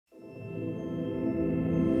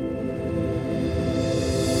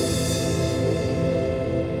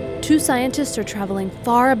Two scientists are traveling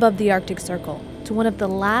far above the Arctic Circle to one of the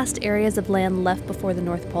last areas of land left before the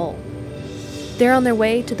North Pole. They're on their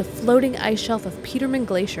way to the floating ice shelf of Petermann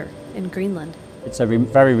Glacier in Greenland. It's a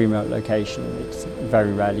very remote location. It's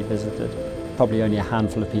very rarely visited. Probably only a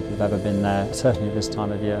handful of people have ever been there, certainly at this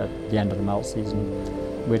time of year, the end of the melt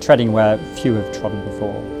season. We're treading where few have trodden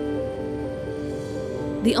before.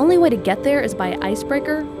 The only way to get there is by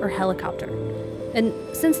icebreaker or helicopter. And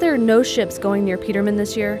since there are no ships going near Petermann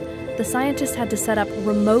this year, the scientists had to set up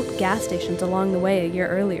remote gas stations along the way a year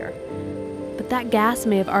earlier. But that gas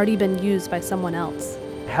may have already been used by someone else.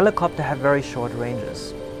 Helicopters have very short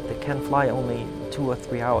ranges. They can fly only 2 or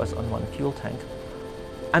 3 hours on one fuel tank.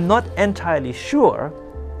 I'm not entirely sure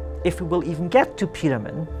if we will even get to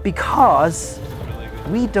Petermann because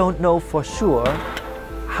we don't know for sure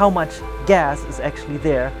how much gas is actually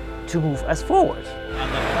there to move us forward.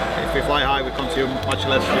 If we fly high, we consume much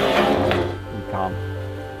less fuel. You can't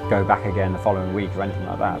go back again the following week or anything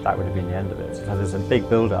like that. That would have been the end of it. So there's a big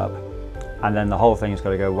build-up, and then the whole thing's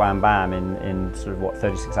got to go wham bam in sort of,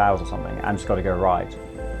 36 hours or something, and it's got to go right.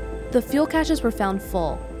 The fuel caches were found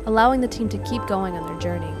full, allowing the team to keep going on their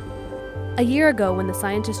journey. A year ago, when the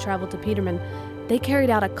scientists traveled to Petermann, they carried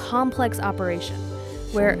out a complex operation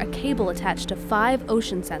where a cable attached to 5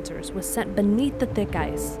 ocean sensors was sent beneath the thick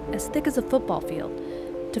ice, as thick as a football field,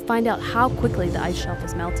 to find out how quickly the ice shelf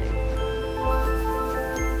is melting.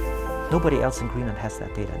 Nobody else in Greenland has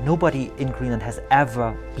that data. Nobody in Greenland has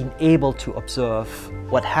ever been able to observe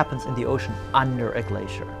what happens in the ocean under a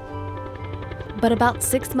glacier. But about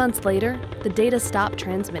 6 months later, the data stopped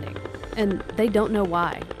transmitting, and they don't know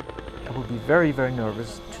why. I will be very, very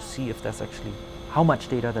nervous to see if there's actually how much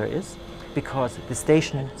data there is, because the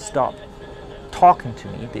station stopped talking to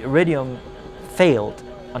me. The iridium failed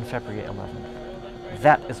on February 11th.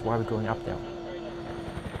 That is why we're going up there.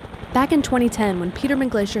 Back in 2010, when Petermann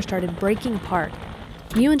Glacier started breaking apart,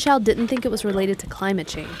 Chow didn't think it was related to climate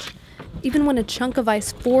change, even when a chunk of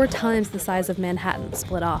ice 4 times the size of Manhattan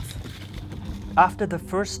split off. After the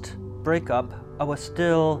first breakup, I was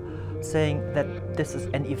still saying that this is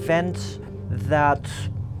an event that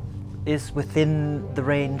is within the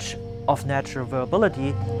range of natural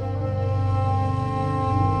variability.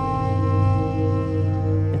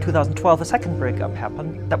 In 2012, a second breakup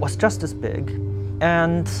happened that was just as big.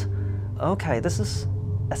 And okay, this is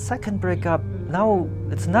a second breakup. Now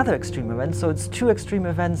it's another extreme event, so it's 2 extreme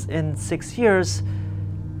events in 6 years.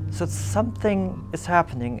 So something is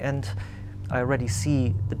happening, and I already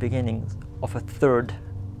see the beginning of a third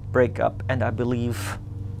breakup, and I believe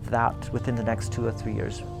that within the next 2 or 3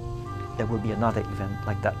 years there will be another event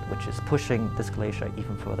like that, which is pushing this glacier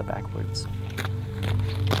even further backwards.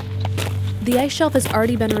 The ice shelf has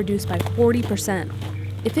already been reduced by 40%.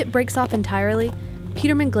 If it breaks off entirely,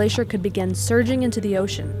 Petermann Glacier could begin surging into the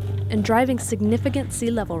ocean and driving significant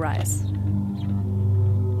sea level rise.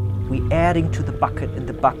 We're adding to the bucket, and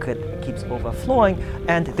the bucket keeps overflowing,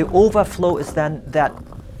 and the overflow is then that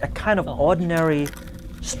a kind of ordinary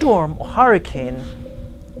storm or hurricane,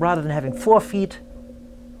 rather than having 4 feet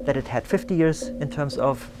that it had 50 years in terms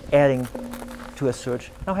of adding to a surge,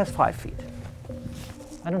 now has 5 feet.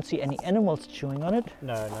 I don't see any animals chewing on it.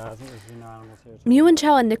 No, I think there's no animals here.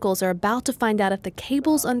 Chow and Nichols are about to find out if the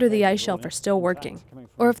cables under the ice shelf are still working,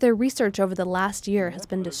 or if their research over the last year has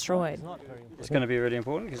been destroyed. It's going to be really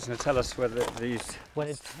important because it's going to tell us whether these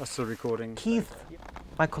are still recording. Keith,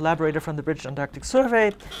 my collaborator from the British Antarctic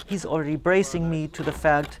Survey, he's already bracing me to the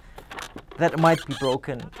fact that it might be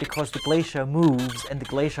broken because the glacier moves, and the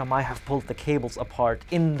glacier might have pulled the cables apart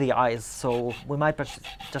in the ice. So we might be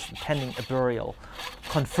just attending a burial,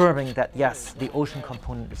 confirming that yes, the ocean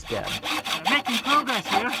component is dead. Making progress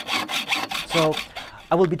here. So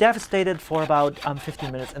I will be devastated for about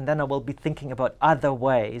 15 minutes, and then I will be thinking about other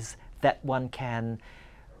ways that one can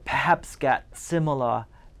perhaps get similar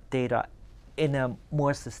data in a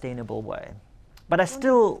more sustainable way. But I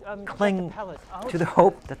still cling to the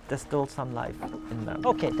hope that there's still some life in them.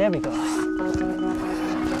 Okay, there we go.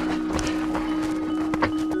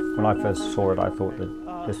 When I first saw it, I thought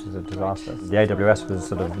that this was a disaster. The AWS was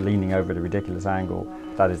sort of leaning over at a ridiculous angle.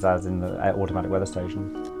 That is as in the automatic weather station.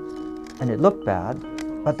 And it looked bad,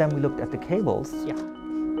 but then we looked at the cables. Yeah.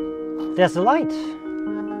 There's a light.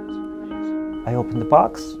 I opened the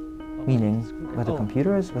box, meaning where the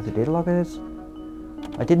computer is, where the data logger is.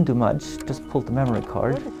 I didn't do much, just pulled the memory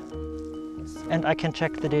card. And I can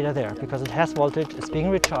check the data there because it has voltage, it's being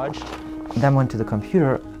recharged. Then went to the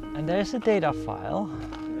computer. And there's a data file.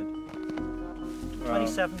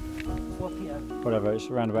 27, 4 p.m. Whatever, it's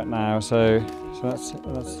around about now, so that's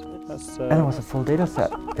And it was a full data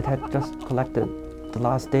set. It had just collected the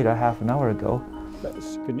last data half an hour ago.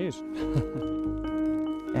 that's good news.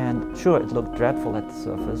 And sure, it looked dreadful at the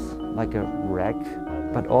surface, like a wreck,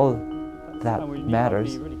 but all that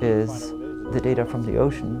matters is the data from the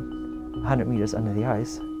ocean, 100 meters under the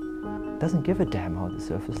ice. Doesn't give a damn how the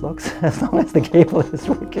surface looks as long as the cable is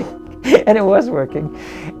working. And it was working.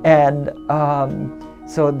 And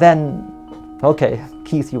so then, okay,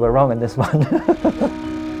 Keith, you were wrong on this one.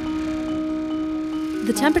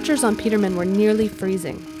 The temperatures on Petermann were nearly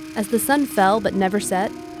freezing. As the sun fell but never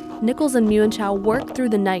set, Nichols and Muenchow worked through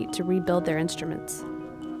the night to rebuild their instruments.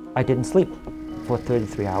 I didn't sleep for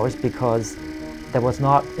 33 hours because there was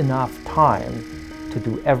not enough time to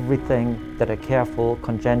do everything that a careful,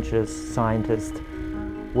 conscientious scientist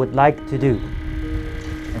would like to do.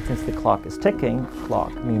 And since the clock is ticking,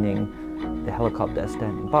 clock meaning the helicopter is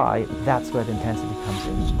standing by, that's where the intensity comes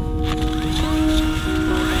in.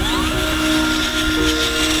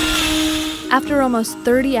 After almost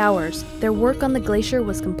 30 hours, their work on the glacier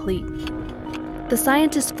was complete. The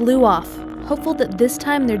scientists flew off, hopeful that this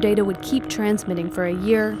time their data would keep transmitting for a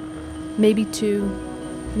year, maybe 2,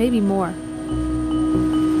 maybe more.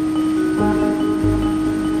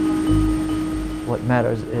 What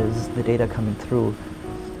matters is the data coming through,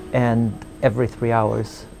 and every 3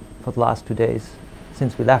 hours for the last 2 days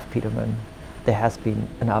since we left Petermann, there has been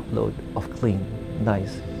an upload of clean,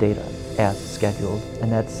 nice data as scheduled,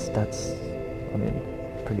 and that's I mean,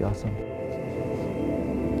 pretty awesome.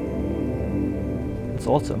 It's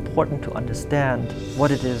also important to understand what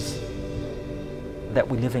it is that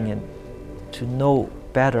we're living in, to know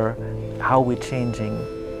better how we're changing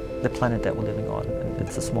the planet that we're living on. And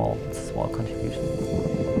it's a small contribution.